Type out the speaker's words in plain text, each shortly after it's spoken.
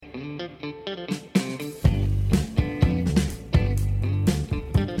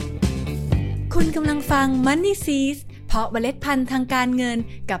ฟัง Money Seeds เพาะเมล็ดพันธุ์ทางการเงิน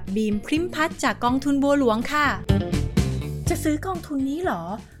กับบีมพริมพัฒน์จากกองทุนบัวหลวงค่ะจะซื้อกองทุนนี้หรอ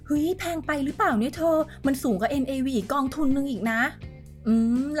เฮ้ยแพงไปหรือเปล่าเนี่ยเธอมันสูงกว่า NAV อีกกองทุนนึงอีกนะ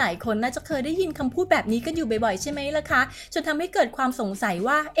หลายคนน่าจะเคยได้ยินคำพูดแบบนี้กันอยู่บ่อยๆใช่ไหมล่ะคะจนทำให้เกิดความสงสัย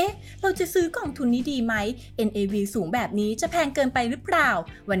ว่าเราจะซื้อกองทุนนี้ดีไหม NAV สูงแบบนี้จะแพงเกินไปหรือเปล่า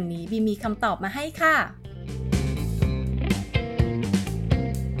วันนี้บีมีคำตอบมาให้ค่ะ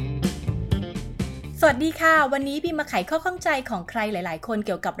สวัสดีค่ะวันนี้บีมาไขข้อข้องใจของใครหลายๆคนเ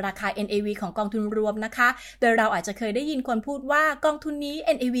กี่ยวกับราคา NAV ของกองทุนรวมนะคะโดยเราอาจจะเคยได้ยินคนพูดว่ากองทุนนี้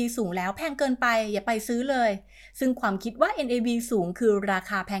NAV สูงแล้วแพงเกินไปอย่าไปซื้อเลยซึ่งความคิดว่า NAV สูงคือรา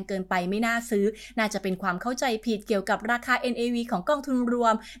คาแพงเกินไปไม่น่าซื้อน่าจะเป็นความเข้าใจผิดเกี่ยวกับราคา NAV ของกองทุนรว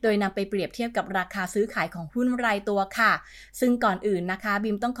มโดยนำไปเปรียบเทียบกับราคาซื้อขายของหุ้นรายตัวค่ะซึ่งก่อนอื่นนะคะบี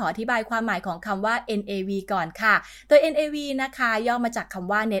มต้องขออธิบายความหมายของคำว่า NAV ก่อนค่ะโดย NAV นะคะย่อมาจากค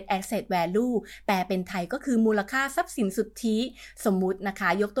ำว่า Net Asset Value แปลเป็นไทยก็คือมูลค่าทรัพย์สินสุทธิสมมุตินะคะ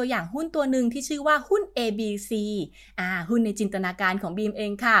ยกตัวอย่างหุ้นตัวหนึ่งที่ชื่อว่าหุ้น ABC หุ้นในจินตนาการของบีมเอ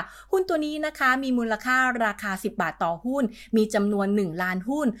งค่ะหุ้นตัวนี้นะคะมีมูลค่าราคา10 บาทต่อหุ้นมีจำนวน1ล้าน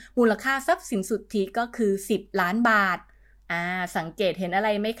หุ้นมูลค่าทรัพย์สินสุทธิก็คือ10ล้านบาทสังเกตเห็นอะไร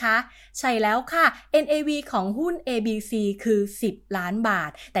ไหมคะใช่แล้วค่ะ NAV ของหุ้น ABC คือ10ล้านบา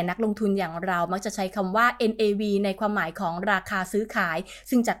ทแต่นักลงทุนอย่างเรามักจะใช้คำว่า NAV ในความหมายของราคาซื้อขาย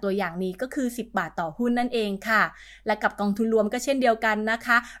ซึ่งจากตัวอย่างนี้ก็คือ10บาทต่อหุ้นนั่นเองค่ะและกับกองทุนรวมก็เช่นเดียวกันนะค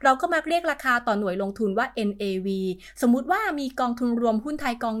ะเราก็มักเรียกราคาต่อหน่วยลงทุนว่า NAV สมมุติว่ามีกองทุนรวมหุ้นไท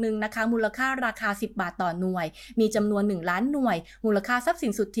ยกองนึงนะคะมูลค่าราคา10บาทต่อหน่วยมีจำนวน1ล้านหน่วยมูลค่าทรัพย์สิ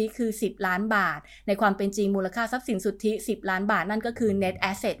นสุทธิคือ10ล้านบาทในความเป็นจริงมูลค่าทรัพย์สินสุทธิ10ล้านบาทนั่นก็คือ Net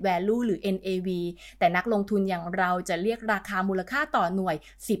Asset Value หรือ NAV แต่นักลงทุนอย่างเราจะเรียกราคามูลค่าต่อหน่วย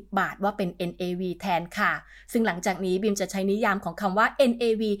10บาทว่าเป็น NAV แทนค่ะซึ่งหลังจากนี้บีมจะใช้นิยามของคำว่า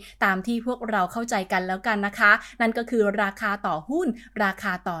NAV ตามที่พวกเราเข้าใจกันแล้วกันนะคะนั่นก็คือราคาต่อหุ้นราค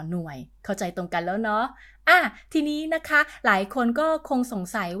าต่อหน่วยเข้าใจตรงกันแล้วเนาะทีนี้นะคะหลายคนก็คงสง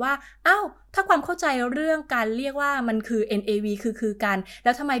สัยว่าถ้าความเข้าใจเรื่องการเรียกว่ามันคือ NAV คือกันแ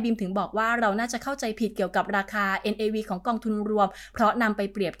ล้วทำไมบีมถึงบอกว่าเราน่าจะเข้าใจผิดเกี่ยวกับราคา NAV ของกองทุนรวมเพราะนำไป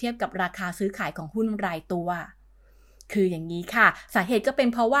เปรียบเทียบกับราคาซื้อขายของหุ้นรายตัวคืออย่างนี้ค่ะสาเหตุก็เป็น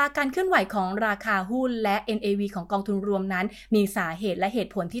เพราะว่าการเคลื่อนไหวของราคาหุ้นและ NAV ของกองทุนรวมนั้นมีสาเหตุและเห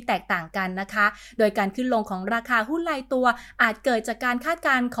ตุผลที่แตกต่างกันนะคะโดยการขึ้นลงของราคาหุ้นรายตัวอาจเกิดจากการคาดก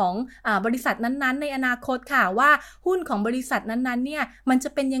ารณ์ของบริษัทนั้นๆในอนาคตค่ะว่าหุ้นของบริษัทนั้นๆเนี่ยมันจะ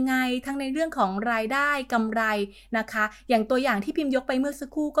เป็นยังไงทั้งในเรื่องของรายได้กำไรนะคะอย่างตัวอย่างที่พิมพ์ยกไปเมื่อสัก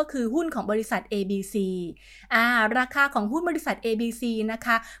ครู่ก็คือหุ้นของบริษัท ABC ราคาของหุ้นบริษัท ABC นะค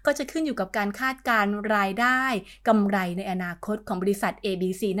ะก็จะขึ้นอยู่กับการคาดการณ์รายได้กำไรในอนาคตของบริษัท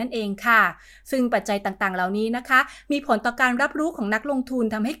ABC นั่นเองค่ะซึ่งปัจจัยต่างๆเหล่านี้นะคะมีผลต่อการรับรู้ของนักลงทุน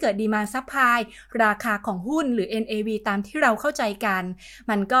ทำให้เกิดดีมานด์ซัพพลายราคาของหุ้นหรือ NAV ตามที่เราเข้าใจกัน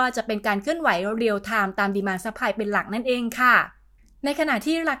มันก็จะเป็นการเคลื่อนไหวเรียลไทม์ตามดีมานด์ซัพพลายเป็นหลักนั่นเองค่ะในขณะ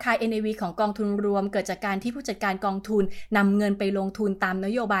ที่ราคา NAV ของกองทุนรวมเกิดจากการที่ผู้จัดการกองทุนนำเงินไปลงทุนตามน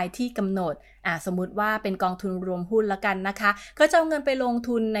โยบายที่กำหนดสมมุติว่าเป็นกองทุนรวมหุ้นละกันนะคะก็จะเอาเงินไปลง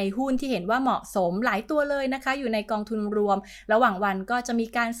ทุนในหุ้นที่เห็นว่าเหมาะสมหลายตัวเลยนะคะอยู่ในกองทุนรวมระหว่างวันก็จะมี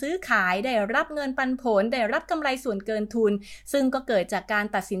การซื้อขายได้รับเงินปันผลได้รับกำไรส่วนเกินทุนซึ่งก็เกิดจากการ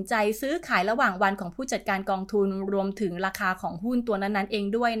ตัดสินใจซื้อขายระหว่างวันของผู้จัดการกองทุนรวมถึงราคาของหุ้นตัวนั้นๆเอง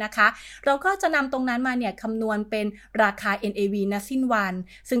ด้วยนะคะเราก็จะนำตรงนั้นมาเนี่ยคำนวณเป็นราคา NAV ณ สิ้นวัน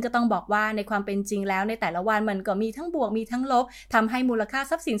ซึ่งก็ต้องบอกว่าในความเป็นจริงแล้วในแต่ละวันมันก็มีทั้งบวกมีทั้งลบทำให้มูลค่า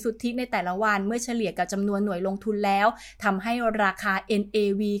ทรัพย์สินสุทธิในแต่ละวันเมื่อเฉลี่ยกับจำนวนหน่วยลงทุนแล้วทำให้ราคา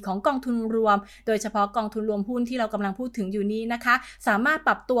NAV ของกองทุนรวมโดยเฉพาะกองทุนรวมหุ้นที่เรากำลังพูดถึงอยู่นี้นะคะสามารถป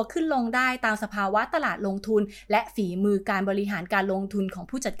รับตัวขึ้นลงได้ตามสภาวะตลาดลงทุนและฝีมือการบริหารการลงทุนของ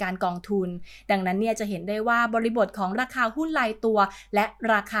ผู้จัดการกองทุนดังนั้นเนี่ยจะเห็นได้ว่าบริบทของราคาหุ้นรายตัวและ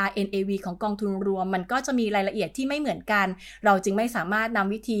ราคา NAV ของกองทุนรวมมันก็จะมีรายละเอียดที่ไม่เหมือนกันเราจึงไม่สามารถน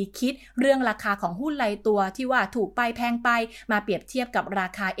ำวิธีคิดเรื่องราคาของหุ้นรายตัวที่ว่าถูกไปแพงไปมาเปรียบเทียบกับรา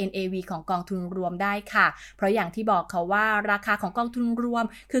คา NAV ของกองทุนรวมได้ค่ะเพราะอย่างที่บอกเขาว่าราคาของกองทุนรวม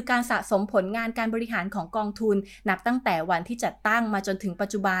คือการสะสมผลงานการบริหารของกองทุนนับตั้งแต่วันที่จัดตั้งมาจนถึงปัจ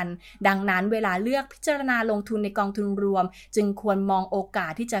จุบันดังนั้นเวลาเลือกพิจารณาลงทุนในกองทุนรวมจึงควรมองโอกา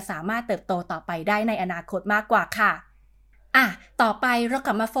สที่จะสามารถเติบโตต่อไปได้ในอนาคตมากกว่าค่ะ ต่อไปเราก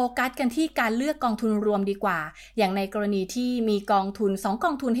ลับมาโฟกัสกันที่การเลือกกองทุนรวมดีกว่าอย่างในกรณีที่มีกองทุน2ก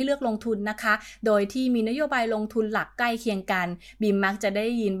องทุนให้เลือกลงทุนนะคะโดยที่มีนโยบายลงทุนหลักใกล้เคียงกันบีมมักจะได้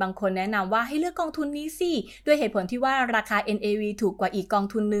ยินบางคนแนะนำว่าให้เลือกกองทุนนี้สิด้วยเหตุผลที่ว่าราคา NAV ถูกกว่าอีกกอง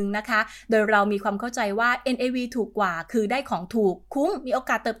ทุนนึงนะคะโดยเรามีความเข้าใจว่า NAV ถูกกว่าคือได้ของถูกคุ้มมีโอ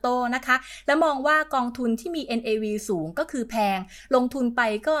กาสเติบโตนะคะและมองว่ากองทุนที่มี NAV สูงก็คือแพงลงทุนไป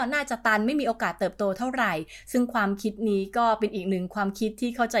ก็น่าจะตันไม่มีโอกาสเติบโตเท่าไหร่ซึ่งความคิดนี้ก็เป็นอีกหนึ่งความคิดที่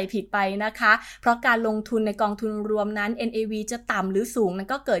เข้าใจผิดไปนะคะเพราะการลงทุนในกองทุนรวมนั้น NAV จะต่ำหรือสูงนั้น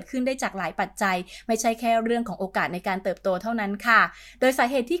ก็เกิดขึ้นได้จากหลายปัจจัยไม่ใช่แค่เรื่องของโอกาสในการเติบโตเท่านั้นค่ะโดยสา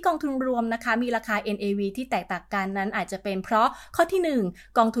เหตุที่กองทุนรวมนะคะมีราคา NAV ที่แตกต่างกันนั้นอาจจะเป็นเพราะข้อที่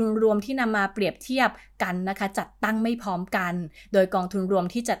1กองทุนรวมที่นำมาเปรียบเทียบกันนะคะจัดตั้งไม่พร้อมกันโดยกองทุนรวม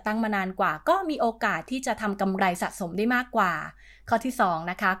ที่จัดตั้งมานานกว่าก็มีโอกาสที่จะทำกำไรสะสมได้มากกว่าข้อที่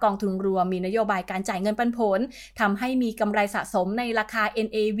2นะคะกองทุนรวมมีนโยบายการจ่ายเงินปันผลทำให้มีกำไรสะสมในราคา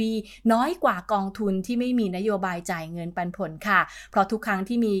NAV น้อยกว่ากองทุนที่ไม่มีนโยบายจ่ายเงินปันผลค่ะเพราะทุกครั้ง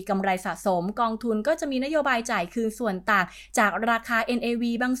ที่มีกำไรสะสมกองทุนก็จะมีนโยบายจ่ายคืนส่วนต่างจากราคา NAV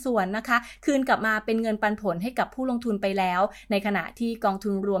บางส่วนนะคะคืนกลับมาเป็นเงินปันผลให้กับผู้ลงทุนไปแล้วในขณะที่กองทุ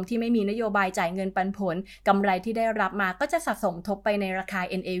นรวมที่ไม่มีนโยบายจ่ายเงินปันผลกำไรที่ได้รับมาก็จะสะสมทบไปในราคา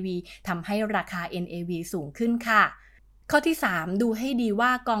NAV ทำให้ราคา NAV สูงขึ้นค่ะข้อที่3ดูให้ดีว่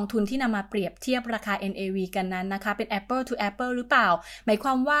ากองทุนที่นำมาเปรียบเทียบราคา NAV กันนั้นนะคะเป็น Apple to Apple หรือเปล่าหมายคว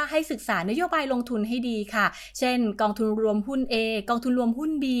ามว่าให้ศึกษานโยบายลงทุนให้ดีค่ะเช่นกองทุนรวมหุ้น A กองทุนรวมหุ้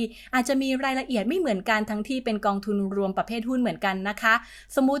น B อาจจะมีรายละเอียดไม่เหมือนกันทั้งที่เป็นกองทุนรวมประเภทหุ้นเหมือนกันนะคะ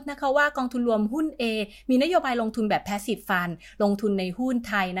สมมุตินะคะว่ากองทุนรวมหุ้น A มีนโยบายลงทุนแบบ Passive Fund ลงทุนในหุ้น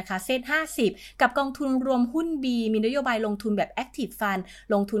ไทยนะคะเซ็ต50กับกองทุนรวมหุ้น B มีนโยบายลงทุนแบบ Active Fund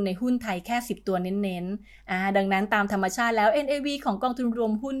ลงทุนในหุ้นไทยแค่10ตัวเน้นๆดังนั้นตามธรรมชาติแล้ว NAV ของกองทุนรว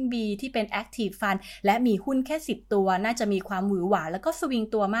มหุ้น B ที่เป็น Active Fund และมีหุ้นแค่10ตัวน่าจะมีความหวือหวาแล้วก็สวิง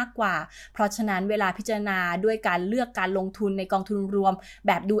ตัวมากกว่าเพราะฉะนั้นเวลาพิจารณาด้วยการเลือกการลงทุนในกองทุนรวมแ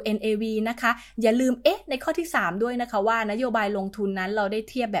บบดู NAV นะคะอย่าลืมในข้อที่3ด้วยนะคะว่านโยบายลงทุนนั้นเราได้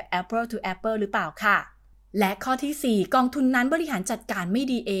เทียบแบบ Apple to Apple หรือเปล่าค่ะและข้อที่4กองทุนนั้นบริหารจัดการไม่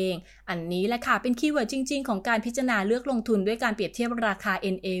ดีเองอันนี้แหละค่ะเป็นคีย์เวิร์ดจริงๆของการพิจารณาเลือกลงทุนด้วยการเปรียบเทียบราคา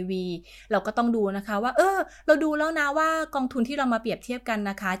NAV เราก็ต้องดูนะคะว่าเราดูแล้วนะว่ากองทุนที่เรามาเปรียบเทียบกัน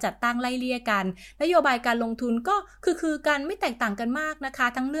นะคะจัดตั้งไล่เลี่ยกันนโยบายการลงทุนก็คือกันไม่แตกต่างกันมากนะคะ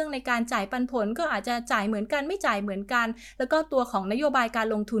ทั้งเรื่องในการจ่ายปันผลก็อาจจะจ่ายเหมือนกันไม่จ่ายเหมือนกันแล้วก็ตัวของนโยบายการ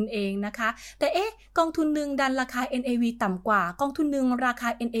ลงทุนเองนะคะแต่กองทุนนึงดันราคา NAV ต่ำกว่ากองทุนนึงราคา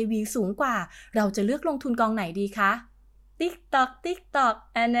NAV สูงกว่าเราจะเลือกลงทุนกองไหนดีคะTikTok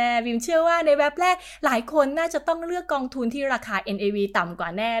บิมเชื่อว่าในเว็บแรกหลายคนน่าจะต้องเลือกกองทุนที่ราคา NAV ต่ำกว่า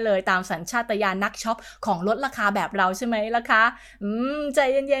แน่เลยตามสัญชาตญาณนักช็อปของลดราคาแบบเราใช่ไหมล่ะคะใจ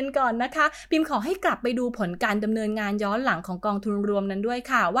เย็นๆก่อนนะคะบิมขอให้กลับไปดูผลการดำเนินงานย้อนหลังของกองทุนรวมนั้นด้วย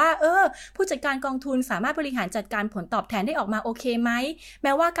ค่ะว่าผู้จัดการกองทุนสามารถบริหารจัดการผลตอบแทนได้ออกมาโอเคไหมแ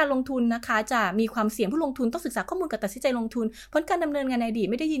ม้ว่าการลงทุนนะคะจะมีความเสี่ยงผู้ลงทุนต้องศึกษาข้อมูลก่อนตัดสินใจลงทุนผลการดำเนินงานในอดีต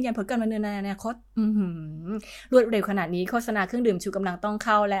ไม่ได้ยืนยันผลการดำเนินงานในอนาคตรวดเร็วขนาดนี้โฆษณาเครื่องดื่มชูกำลังต้องเ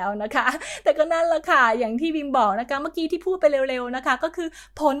ข้าแล้วนะคะแต่ก็นั่นแหละค่ะอย่างที่บิมบอกนะคะเมื่อกี้ที่พูดไปเร็วๆนะคะก็คือ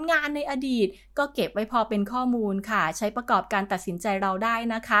ผลงานในอดีตก็เก็บไว้พอเป็นข้อมูลค่ะใช้ประกอบการตัดสินใจเราได้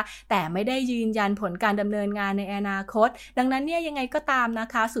นะคะแต่ไม่ได้ยืนยันผลการดำเนินงานในอนาคตดังนั้นเนี่ยยังไงก็ตามนะ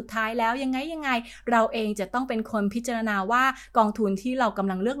คะสุดท้ายแล้วยังไงเราเองจะต้องเป็นคนพิจารณาว่ากองทุนที่เราก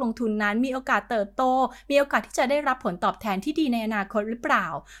ำลังเลือกลงทุนนั้นมีโอกาสเติบโตมีโอกาสที่จะได้รับผลตอบแทนที่ดีในอนาคตหรือเปล่า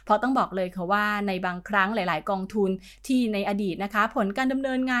เพราะต้องบอกเลยค่ะว่าในบางครั้งหลายๆกองทุนที่ในอดีตนะคะผลการดำเ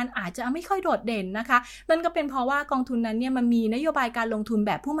นินงานอาจจะไม่ค่อยโดดเด่นนะคะนั่นก็เป็นเพราะว่ากองทุนนั้นเนี่ยมันมีนโยบายการลงทุนแ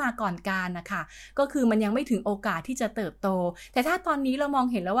บบผู้มาก่อนการนะคะก็คือมันยังไม่ถึงโอกาสที่จะเติบโตแต่ถ้าตอนนี้เรามอง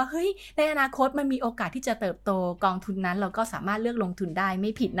เห็นแล้วว่าเฮ้ยในอนาคตมันมีโอกาสที่จะเติบโตกองทุนนั้นเราก็สามารถเลือกลงทุนได้ไ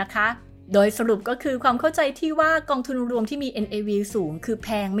ม่ผิดนะคะโดยสรุปก็คือความเข้าใจที่ว่ากองทุนรวมที่มี NAV สูงคือแพ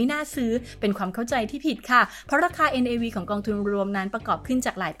งไม่น่าซื้อเป็นความเข้าใจที่ผิดค่ะเพราะราคา NAV ของกองทุนรวมนั้นประกอบขึ้นจ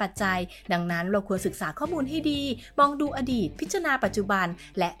ากหลายปัจจัยดังนั้นเราควรศึกษาข้อมูลให้ดีมองดูอดีตพิจารณาปัจจุบัน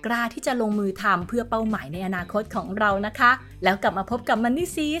และกล้าที่จะลงมือทำเพื่อเป้าหมายในอนาคตของเรานะคะแล้วกลับมาพบกับ Money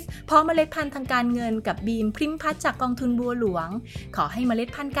Seeds พอเมล็ดพันธุ์ทางการเงินกับบีมพริมพัฒน์จากกองทุนบัวหลวงขอให้เมล็ด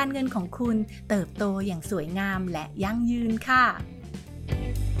พันธุ์การเงินของคุณเติบโตอย่างสวยงามและยั่งยืนค่ะ